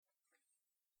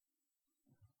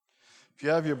If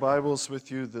you have your Bibles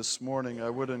with you this morning, I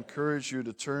would encourage you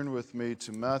to turn with me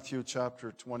to Matthew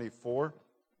chapter 24.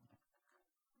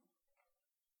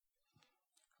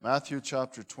 Matthew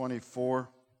chapter 24.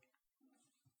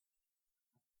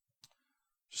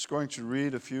 Just going to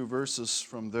read a few verses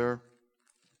from there.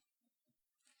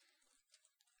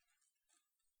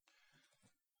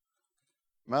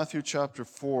 Matthew chapter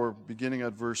 4, beginning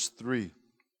at verse 3.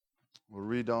 We'll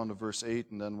read down to verse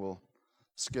 8 and then we'll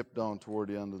skip down toward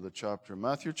the end of the chapter.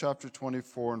 Matthew chapter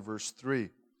 24 and verse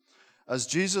 3. As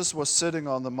Jesus was sitting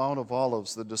on the Mount of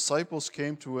Olives, the disciples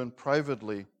came to him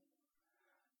privately.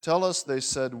 "Tell us," they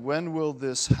said, "when will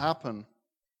this happen?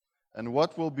 And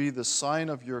what will be the sign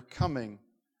of your coming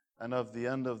and of the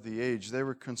end of the age?" They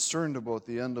were concerned about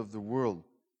the end of the world.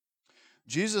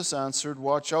 Jesus answered,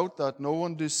 "Watch out that no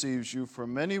one deceives you, for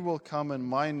many will come in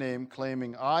my name,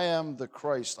 claiming, 'I am the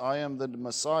Christ, I am the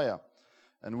Messiah,'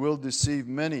 and will deceive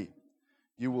many.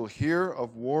 You will hear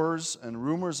of wars and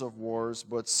rumors of wars,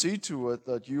 but see to it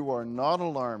that you are not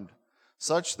alarmed.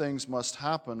 Such things must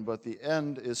happen, but the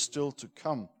end is still to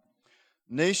come.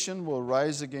 Nation will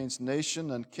rise against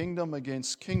nation, and kingdom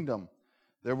against kingdom.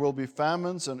 There will be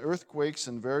famines and earthquakes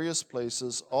in various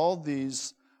places. All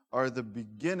these are the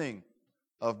beginning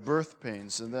of birth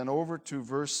pains." And then over to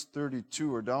verse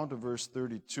 32, or down to verse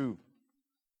 32.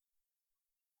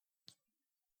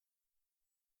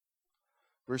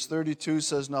 Verse 32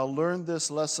 says, "Now learn this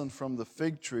lesson from the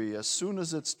fig tree. As soon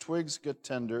as its twigs get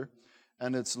tender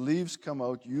and its leaves come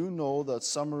out, you know that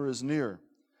summer is near.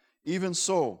 Even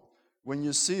so, when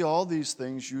you see all these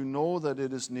things, you know that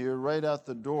it is near, right at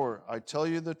the door. I tell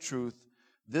you the truth,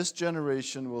 this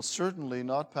generation will certainly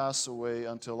not pass away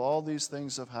until all these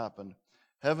things have happened.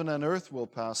 Heaven and earth will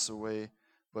pass away,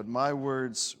 but my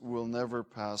words will never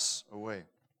pass away."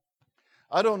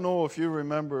 I don't know if you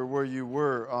remember where you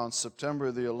were on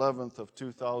September the 11th of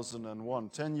 2001,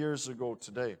 10 years ago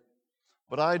today,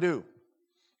 but I do.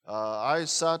 I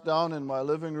sat down in my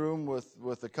living room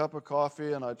with a cup of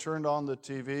coffee and I turned on the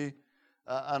TV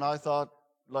and I thought,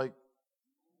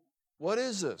 what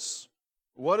is this?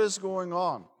 What is going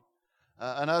on?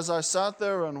 And as I sat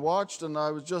there and watched, and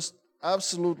I was just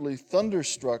absolutely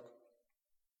thunderstruck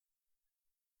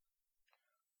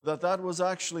that was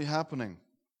actually happening.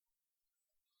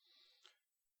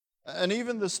 And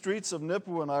even the streets of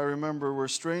Nipawin, I remember, were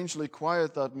strangely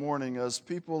quiet that morning as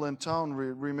people in town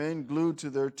remained glued to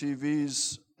their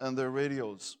TVs and their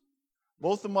radios.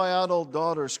 Both of my adult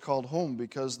daughters called home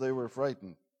because they were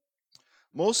frightened.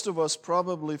 Most of us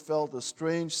probably felt a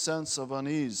strange sense of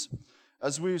unease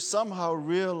as we somehow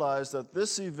realized that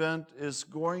this event is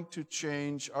going to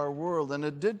change our world, and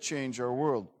it did change our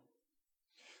world.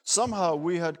 Somehow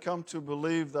we had come to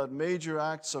believe that major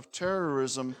acts of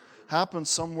terrorism happened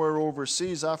somewhere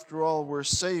overseas. After all, we're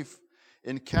safe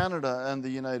in Canada and the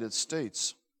United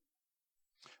States.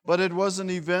 But it was an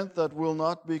event that will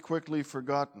not be quickly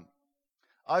forgotten.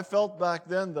 I felt back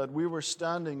then that we were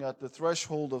standing at the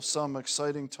threshold of some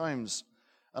exciting times,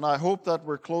 and I hope that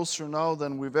we're closer now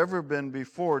than we've ever been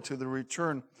before to the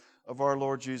return of our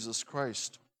Lord Jesus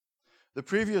Christ. The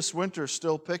previous winter,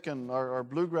 Still Pickin', our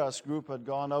bluegrass group, had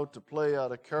gone out to play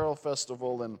at a carol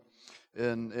festival in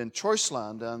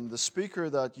Choiceland, and the speaker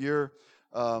that year,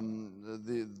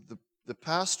 the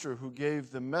pastor who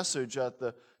gave the message at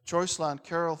the Choiceland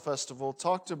Carol Festival,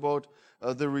 talked about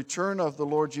the return of the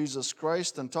Lord Jesus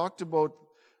Christ and talked about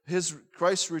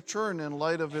Christ's return in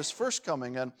light of his first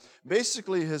coming. And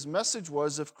basically his message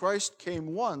was, if Christ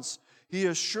came once, he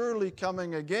is surely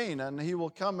coming again, and he will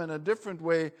come in a different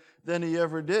way than he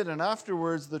ever did. And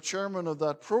afterwards, the chairman of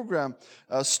that program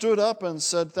stood up and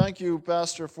said, "Thank you,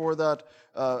 Pastor, for that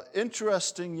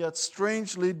interesting yet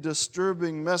strangely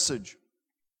disturbing message."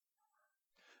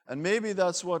 And maybe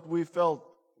that's what we felt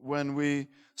when we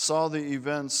saw the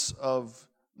events of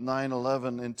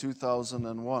 9/11 in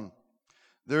 2001.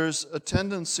 There's a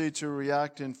tendency to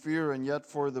react in fear, and yet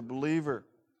for the believer,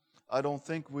 I don't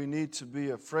think we need to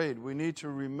be afraid. We need to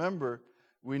remember,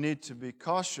 we need to be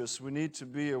cautious, we need to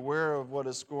be aware of what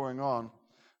is going on,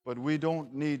 but we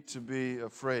don't need to be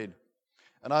afraid.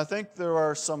 And I think there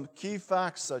are some key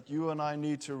facts that you and I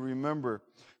need to remember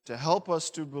to help us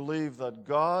to believe that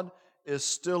God is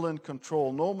still in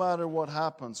control. No matter what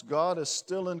happens, God is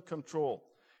still in control.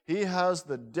 He has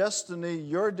the destiny,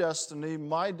 your destiny,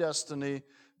 my destiny,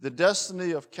 the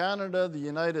destiny of Canada, the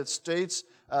United States,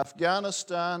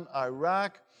 Afghanistan,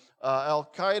 Iraq,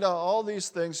 Al-Qaeda, all these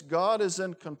things. God is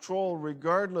in control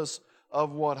regardless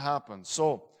of what happens.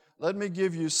 So let me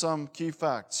give you some key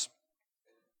facts.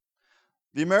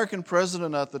 The American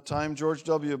president at the time, George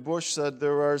W. Bush, said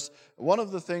there was one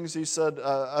of the things he said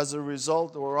as a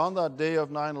result, or on that day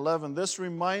of 9/11, this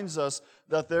reminds us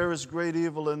that there is great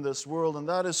evil in this world, and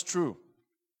that is true.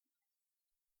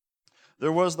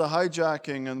 There was the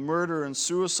hijacking and murder and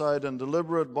suicide and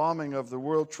deliberate bombing of the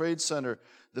World Trade Center,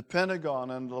 the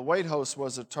Pentagon, and the White House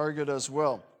was a target as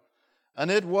well. And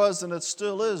it was, and it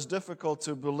still is, difficult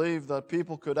to believe that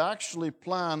people could actually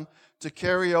plan to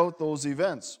carry out those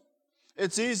events.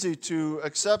 It's easy to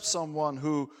accept someone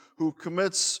who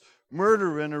commits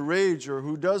murder in a rage or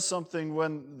who does something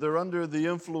when they're under the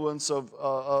influence of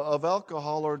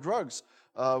alcohol or drugs.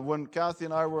 When Kathy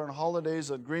and I were on holidays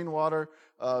at Greenwater,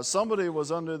 somebody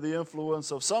was under the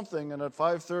influence of something and at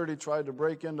 5:30 tried to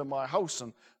break into my house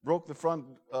and broke the front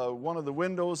one of the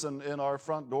windows in our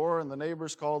front door, and the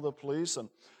neighbors called the police. And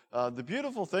the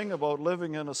beautiful thing about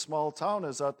living in a small town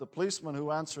is that the policeman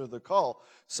who answered the call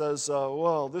says,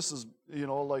 well, this is,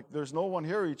 like there's no one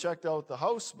here. He checked out the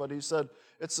house, but he said,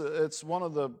 it's one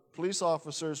of the police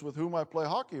officers with whom I play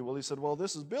hockey. Well, he said, well,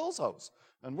 this is Bill's house.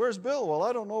 And where's Bill? Well,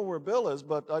 I don't know where Bill is,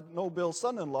 but I know Bill's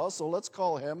son-in-law, so let's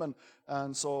call him.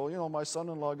 And so, my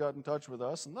son-in-law got in touch with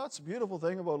us. And that's the beautiful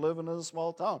thing about living in a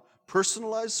small town.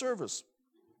 Personalized service.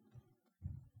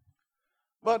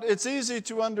 But it's easy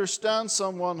to understand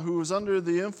someone who's under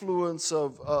the influence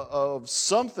of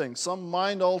something, some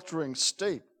mind-altering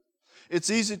state. It's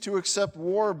easy to accept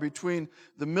war between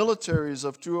the militaries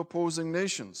of two opposing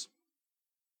nations.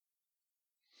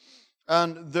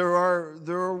 And there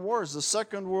are wars. The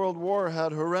Second World War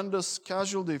had horrendous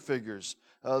casualty figures.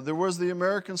 There was the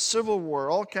American Civil War.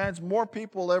 All kinds more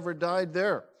people ever died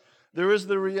there. There is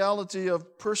the reality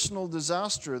of personal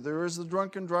disaster. There is the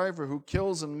drunken driver who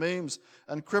kills and maims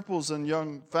and cripples a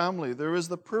young family. There is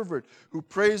the pervert who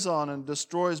preys on and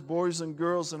destroys boys and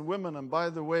girls and women. And by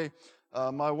the way,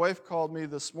 my wife called me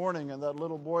this morning, and that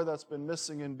little boy that's been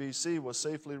missing in BC was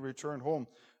safely returned home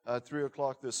at 3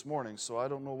 o'clock this morning. So I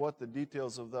don't know what the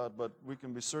details of that, but we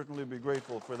can certainly be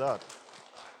grateful for that.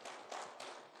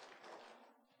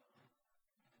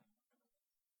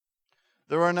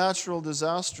 There are natural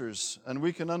disasters, and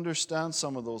we can understand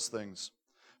some of those things.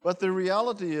 But the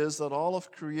reality is that all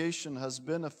of creation has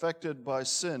been affected by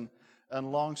sin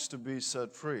and longs to be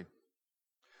set free.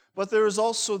 But there is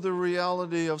also the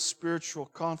reality of spiritual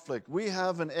conflict. We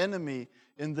have an enemy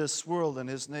in this world, and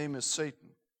his name is Satan.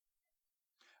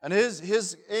 And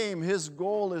his aim, his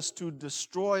goal is to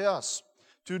destroy us,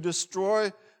 to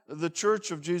destroy the church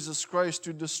of Jesus Christ,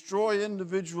 to destroy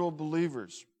individual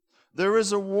believers. There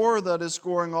is a war that is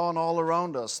going on all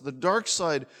around us. The dark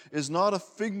side is not a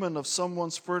figment of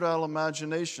someone's fertile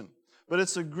imagination, but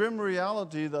it's a grim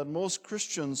reality that most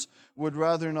Christians would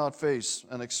rather not face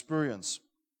and experience.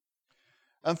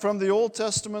 And from the Old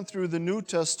Testament through the New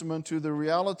Testament to the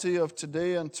reality of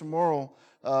today and tomorrow,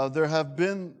 there have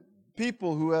been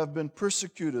people who have been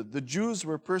persecuted. The Jews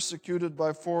were persecuted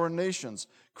by foreign nations.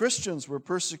 Christians were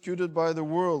persecuted by the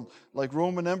world, like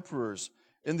Roman emperors.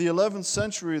 In the 11th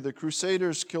century, the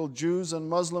Crusaders killed Jews and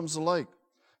Muslims alike.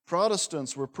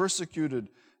 Protestants were persecuted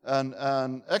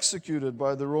and executed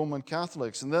by the Roman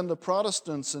Catholics. And then the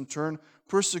Protestants, in turn,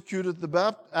 persecuted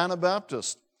the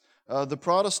Anabaptists. The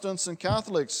Protestants and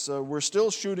Catholics were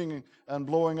still shooting and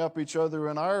blowing up each other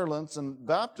in Ireland. And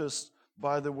Baptists,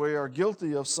 by the way, are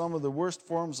guilty of some of the worst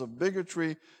forms of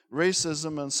bigotry,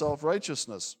 racism, and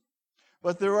self-righteousness.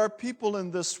 But there are people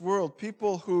in this world,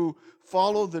 people who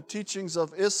follow the teachings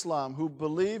of Islam, who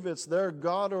believe it's their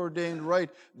God-ordained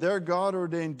right, their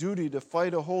God-ordained duty to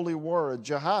fight a holy war, a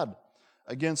jihad,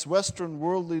 against Western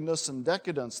worldliness and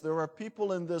decadence. There are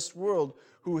people in this world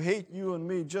who hate you and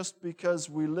me just because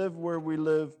we live where we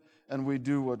live and we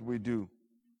do what we do.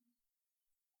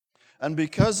 And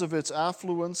because of its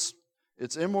affluence,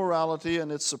 its immorality,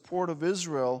 and its support of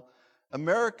Israel,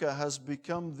 America has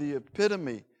become the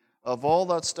epitome of all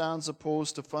that stands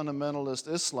opposed to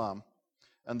fundamentalist Islam,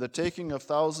 and the taking of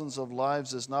thousands of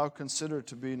lives is now considered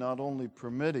to be not only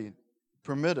permitted,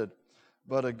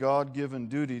 but a God-given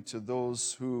duty to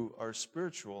those who are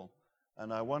spiritual.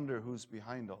 And I wonder who's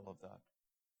behind all of that.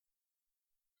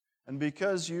 And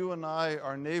because you and I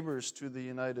are neighbors to the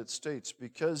United States,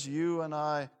 because you and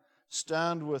I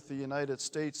stand with the United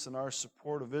States in our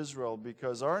support of Israel,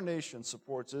 because our nation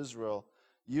supports Israel,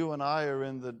 you and I are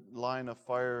in the line of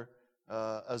fire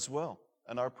as well.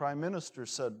 And our Prime Minister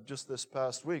said just this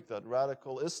past week that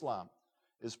radical Islam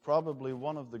is probably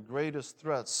one of the greatest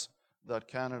threats that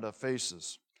Canada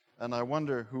faces. And I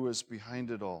wonder who is behind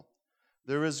it all.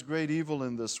 There is great evil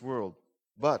in this world,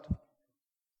 but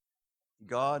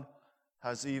God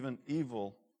has even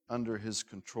evil under his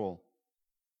control.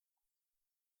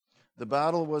 The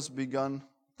battle was begun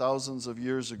thousands of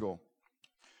years ago.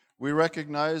 We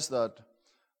recognize that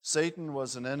Satan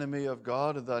was an enemy of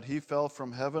God and that he fell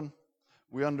from heaven.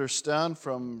 We understand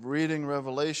from reading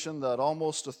Revelation that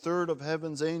almost a third of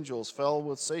heaven's angels fell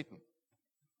with Satan.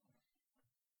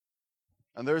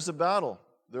 And there's a battle.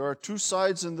 There are two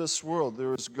sides in this world.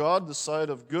 There is God, the side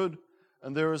of good,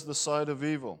 and there is the side of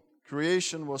evil.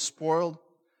 Creation was spoiled.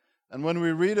 And when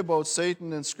we read about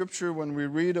Satan in Scripture, when we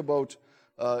read about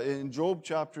in Job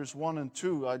chapters 1 and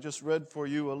 2, I just read for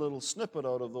you a little snippet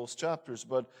out of those chapters.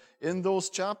 But in those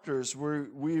chapters,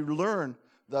 we learn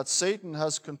that Satan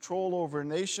has control over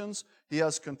nations, he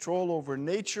has control over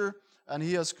nature, and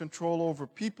he has control over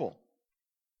people.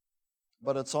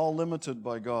 But it's all limited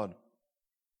by God.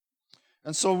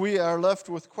 And so we are left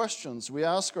with questions. We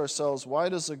ask ourselves, why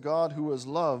does a God who is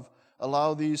love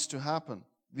allow these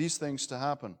things to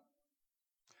happen?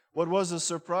 What was a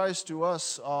surprise to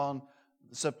us on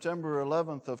September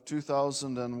 11th of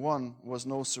 2001 was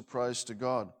no surprise to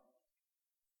God.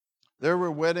 There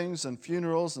were weddings and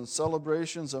funerals and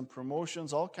celebrations and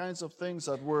promotions, all kinds of things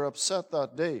that were upset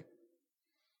that day.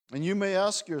 And you may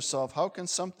ask yourself, how can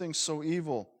something so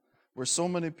evil, where so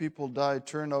many people died,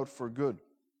 turn out for good?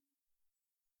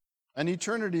 And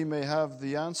eternity may have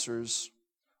the answers,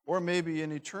 or maybe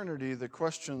in eternity the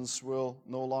questions will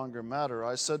no longer matter.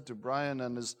 I said to Brian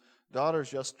and his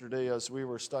daughters yesterday as we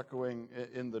were stuccoing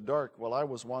in the dark, while I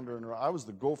was wandering around, I was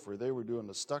the gopher, they were doing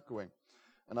the stuccoing.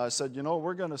 And I said,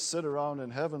 we're going to sit around in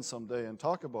heaven someday and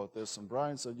talk about this. And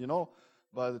Brian said,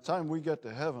 by the time we get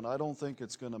to heaven, I don't think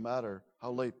it's going to matter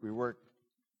how late we work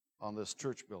on this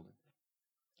church building.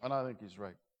 And I think he's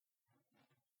right.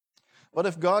 But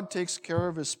if God takes care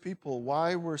of his people,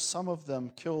 why were some of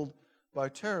them killed by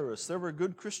terrorists? There were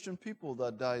good Christian people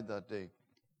that died that day.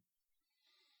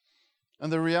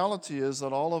 And the reality is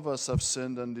that all of us have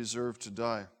sinned and deserve to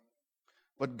die.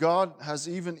 But God has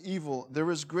even evil.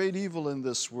 There is great evil in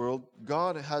this world.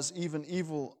 God has even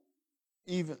evil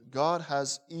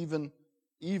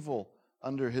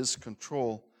under his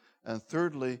control. And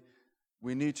thirdly,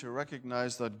 we need to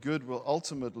recognize that good will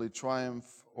ultimately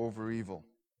triumph over evil.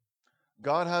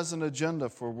 God has an agenda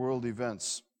for world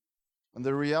events. And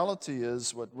the reality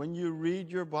is that when you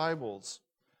read your Bibles,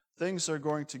 things are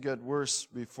going to get worse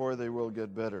before they will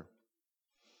get better.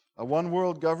 A one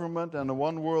world government and a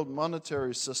one world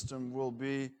monetary system will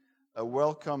be a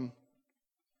welcome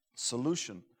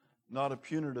solution, not a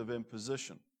punitive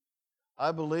imposition.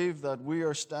 I believe that we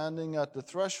are standing at the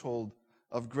threshold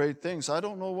of great things. I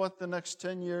don't know what the next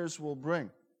 10 years will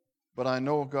bring, but I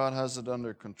know God has it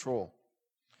under control.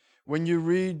 When you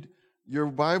read your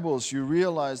Bibles, you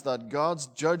realize that God's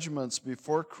judgments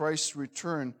before Christ's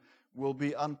return will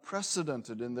be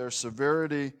unprecedented in their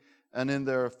severity and in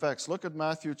their effects. Look at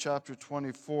Matthew chapter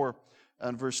 24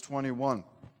 and verse 21.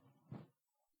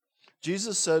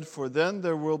 Jesus said, "For then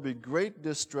there will be great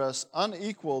distress,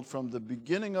 unequaled from the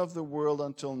beginning of the world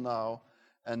until now,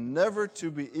 and never to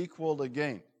be equaled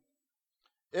again."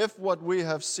 If what we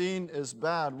have seen is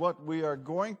bad, what we are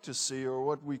going to see or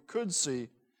what we could see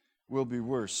will be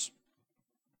worse.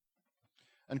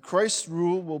 And Christ's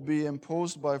rule will be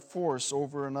imposed by force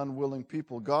over an unwilling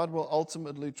people. God will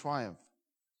ultimately triumph.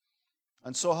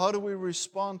 And so how do we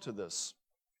respond to this?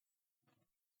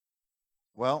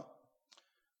 Well,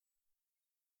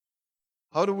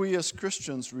 how do we as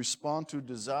Christians respond to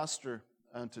disaster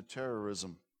and to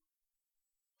terrorism?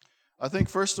 I think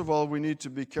first of all we need to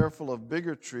be careful of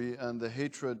bigotry and the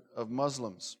hatred of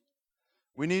Muslims.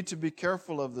 We need to be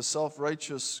careful of the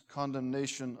self-righteous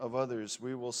condemnation of others.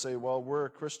 We will say, well, we're a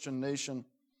Christian nation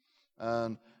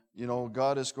and,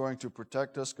 God is going to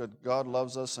protect us, God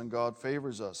loves us, and God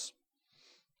favors us.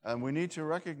 And we need to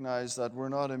recognize that we're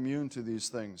not immune to these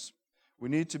things. We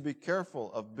need to be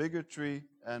careful of bigotry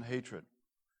and hatred.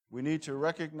 We need to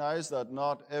recognize that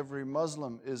not every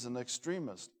Muslim is an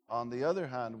extremist. On the other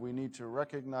hand, we need to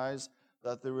recognize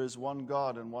that there is one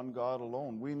God and one God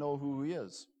alone. We know who He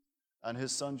is, and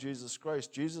His Son Jesus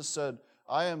Christ. Jesus said,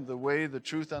 "I am the way, the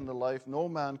truth, and the life. No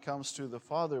man comes to the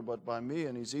Father but by me."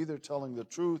 And He's either telling the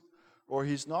truth or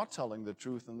He's not telling the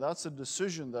truth, and that's a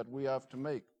decision that we have to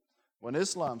make. When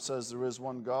Islam says there is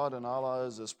one God and Allah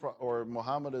is His or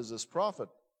Muhammad is His prophet,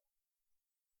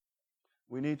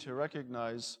 we need to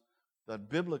recognize that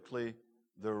biblically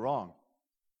they're wrong.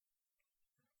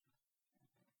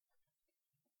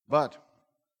 But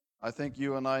I think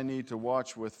you and I need to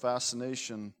watch with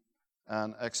fascination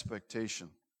and expectation.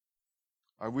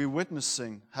 Have we witnessed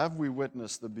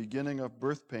the beginning of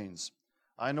birth pains?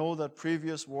 I know that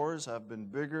previous wars have been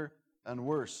bigger and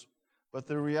worse, but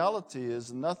the reality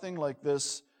is nothing like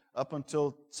this up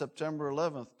until September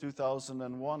 11th,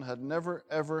 2001, had never,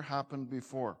 ever happened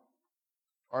before.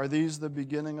 Are these the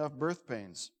beginning of birth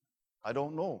pains? I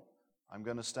don't know. I'm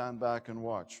going to stand back and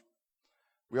watch.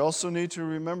 We also need to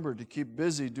remember to keep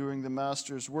busy doing the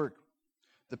Master's work.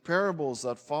 The parables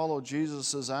that follow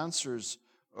Jesus' answers,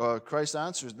 Christ's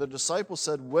answers, the disciples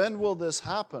said, when will this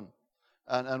happen?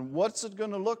 And what's it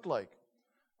going to look like?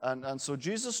 And so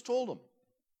Jesus told them.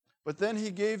 But then he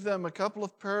gave them a couple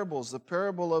of parables, the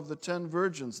parable of the 10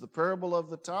 virgins, the parable of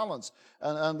the talents.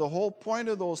 And the whole point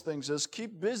of those things is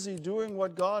keep busy doing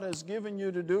what God has given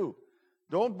you to do.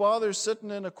 Don't bother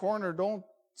sitting in a corner. Don't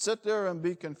sit there and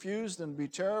be confused and be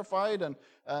terrified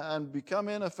and become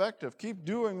ineffective. Keep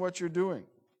doing what you're doing.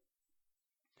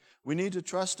 We need to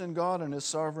trust in God and His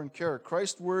sovereign care.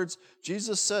 Christ's words,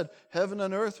 Jesus said, heaven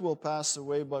and earth will pass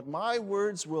away, but my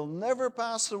words will never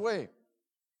pass away.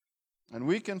 And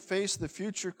we can face the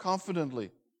future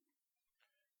confidently.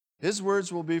 His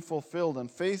words will be fulfilled, and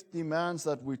faith demands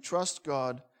that we trust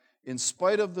God in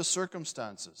spite of the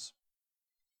circumstances.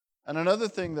 And another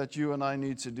thing that you and I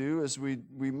need to do is we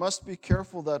must be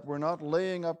careful that we're not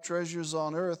laying up treasures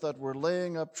on earth, that we're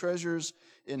laying up treasures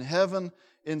in heaven.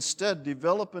 Instead,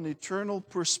 develop an eternal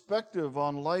perspective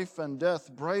on life and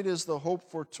death. Bright is the hope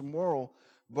for tomorrow,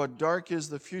 but dark is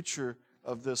the future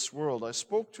of this world. I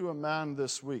spoke to a man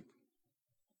this week,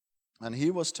 and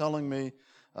he was telling me,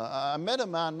 I met a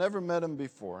man, never met him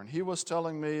before, and he was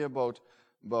telling me about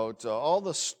all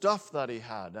the stuff that he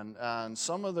had and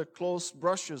some of the close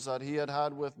brushes that he had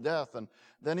had with death. And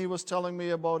then he was telling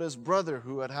me about his brother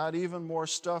who had even more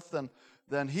stuff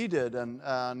than he did.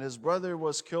 And his brother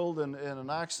was killed in an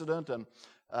accident.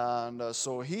 And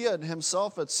so he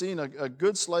himself had seen a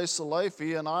good slice of life.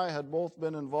 He and I had both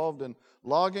been involved in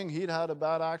logging. He'd had a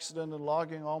bad accident in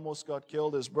logging, almost got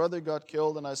killed. His brother got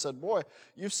killed. And I said, boy,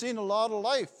 you've seen a lot of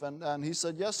life. And he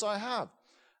said, yes, I have.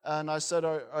 And I said,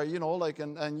 are you know, like,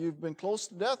 and you've been close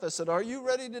to death. I said, are you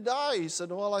ready to die? He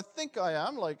said, well, I think I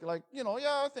am.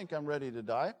 Yeah, I think I'm ready to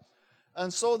die.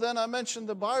 And so then I mentioned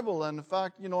the Bible, and in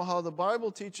fact, you know, how the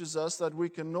Bible teaches us that we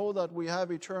can know that we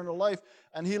have eternal life.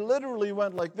 And he literally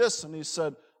went like this, and he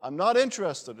said, I'm not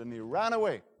interested, and he ran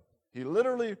away. He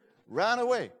literally ran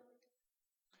away.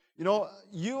 You know,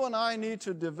 you and I need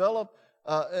to develop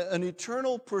an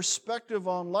eternal perspective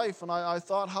on life. And I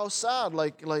thought, how sad,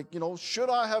 you know, should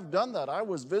I have done that? I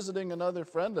was visiting another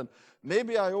friend, and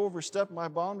maybe I overstepped my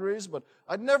boundaries, but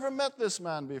I'd never met this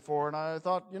man before, and I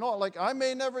thought, you know, like, I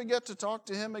may never get to talk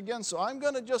to him again, so I'm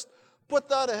going to just put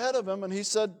that ahead of him. And he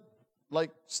said, like,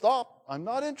 stop, I'm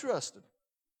not interested.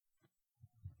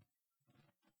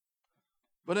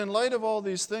 But in light of all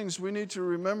these things, we need to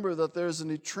remember that there's an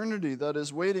eternity that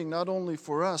is waiting not only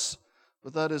for us,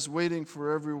 but that is waiting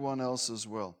for everyone else as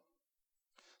well.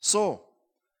 So,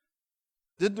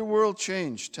 did the world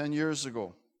change 10 years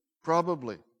ago?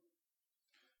 Probably.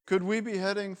 Could we be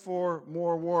heading for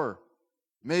more war?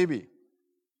 Maybe.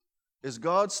 Is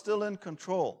God still in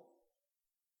control?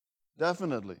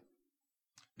 Definitely.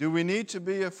 Do we need to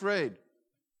be afraid?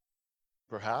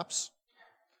 Perhaps.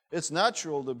 It's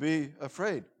natural to be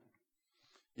afraid.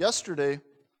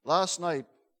 Last night,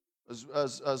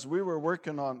 as we were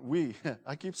working on,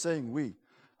 I keep saying we.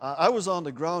 I was on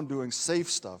the ground doing safe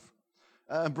stuff.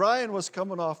 And Brian was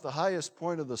coming off the highest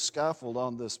point of the scaffold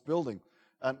on this building.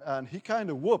 And he kind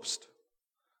of whoopsed.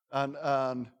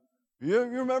 And you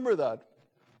remember that.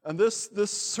 And this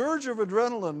surge of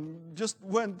adrenaline just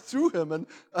went through him.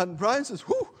 And Brian says,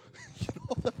 whew,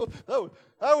 you know,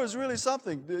 that was really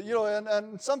something. You know,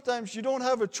 and sometimes you don't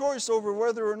have a choice over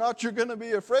whether or not you're going to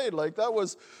be afraid. Like that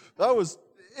was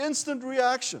instant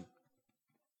reaction.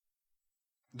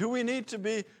 Do we need to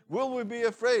be, will we be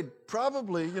afraid?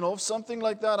 Probably, you know, if something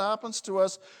like that happens to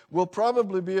us, we'll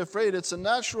probably be afraid. It's a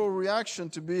natural reaction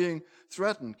to being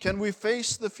threatened. Can we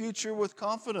face the future with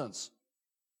confidence?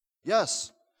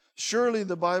 Yes. Surely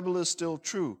the Bible is still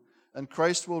true, and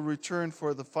Christ will return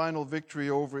for the final victory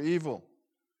over evil.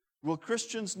 Will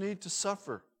Christians need to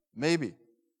suffer? Maybe.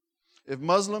 If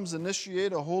Muslims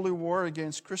initiate a holy war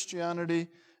against Christianity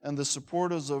and the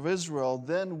supporters of Israel,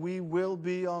 then we will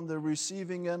be on the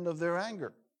receiving end of their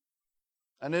anger.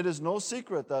 And it is no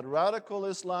secret that radical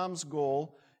Islam's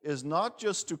goal is not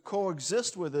just to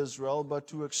coexist with Israel, but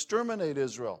to exterminate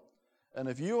Israel. And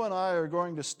if you and I are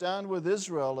going to stand with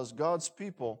Israel as God's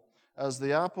people, as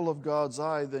the apple of God's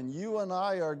eye, then you and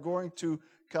I are going to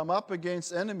come up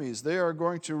against enemies. They are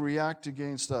going to react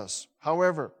against us.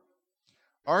 However,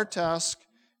 our task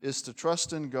is to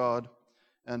trust in God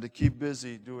and to keep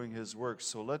busy doing His work.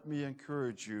 So let me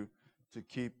encourage you to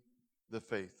keep the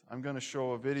faith. I'm going to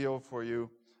show a video for you,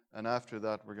 and after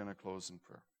that we're going to close in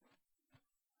prayer.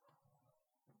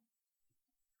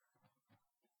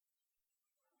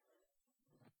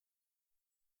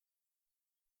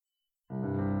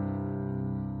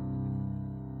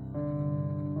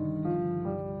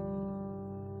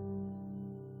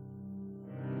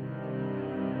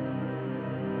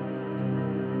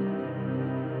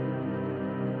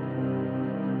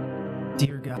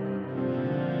 Dear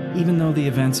God, even though the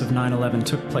events of 9/11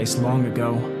 took place long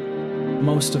ago,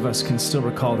 most of us can still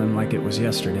recall them like it was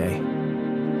yesterday.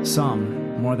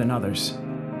 Some, more than others,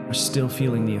 are still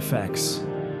feeling the effects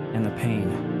and the pain.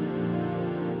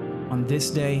 On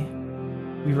this day,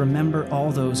 we remember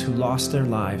all those who lost their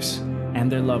lives and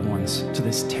their loved ones to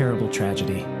this terrible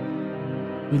tragedy.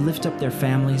 We lift up their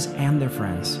families and their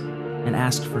friends and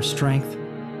ask for strength,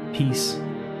 peace,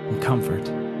 and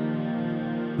comfort.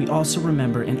 We also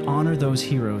remember and honor those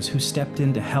heroes who stepped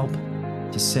in to help,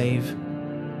 to save,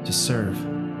 to serve.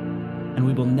 And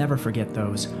we will never forget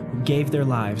those who gave their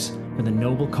lives for the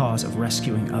noble cause of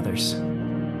rescuing others.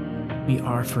 We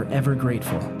are forever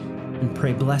grateful and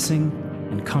pray blessing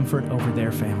and comfort over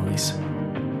their families.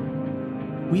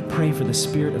 We pray for the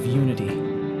spirit of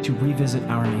unity to revisit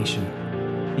our nation,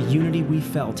 the unity we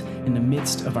felt in the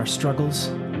midst of our struggles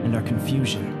and our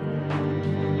confusion.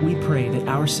 We pray that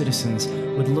our citizens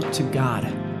would look to God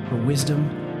for wisdom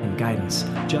and guidance,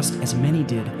 just as many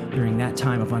did during that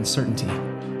time of uncertainty.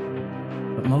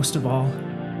 But most of all,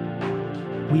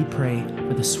 we pray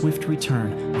for the swift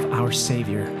return of our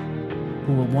Savior,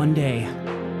 who will one day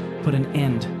put an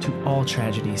end to all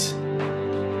tragedies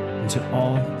and to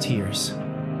all tears.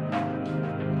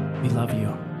 We love you.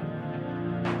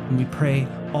 And we pray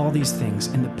all these things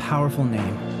in the powerful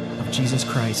name of Jesus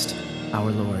Christ,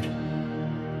 our Lord.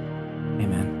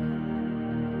 Amen.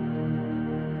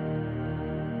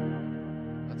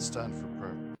 Let's stand for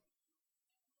prayer.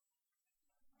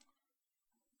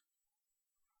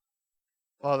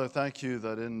 Father, thank you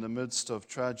that in the midst of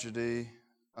tragedy,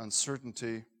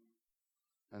 uncertainty,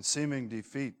 and seeming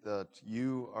defeat, that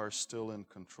you are still in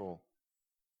control.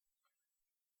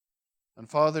 And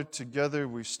Father, together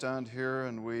we stand here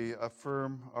and we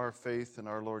affirm our faith in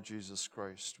our Lord Jesus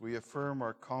Christ. We affirm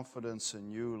our confidence in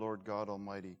you, Lord God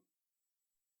Almighty.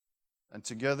 And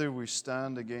together we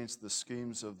stand against the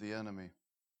schemes of the enemy.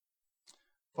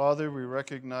 Father, we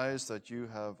recognize that you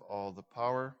have all the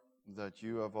power, that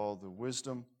you have all the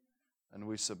wisdom, and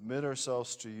we submit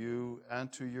ourselves to you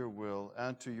and to your will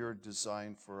and to your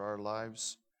design for our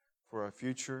lives, for our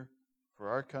future, for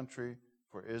our country,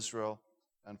 for Israel,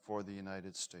 and for the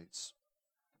United States.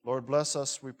 Lord, bless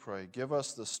us, we pray. Give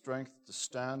us the strength to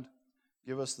stand.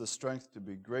 Give us the strength to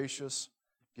be gracious.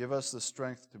 Give us the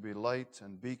strength to be light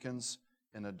and beacons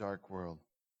in a dark world.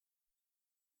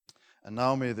 And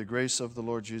now may the grace of the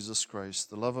Lord Jesus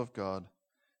Christ, the love of God,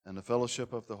 and the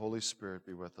fellowship of the Holy Spirit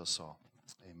be with us all.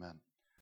 Amen.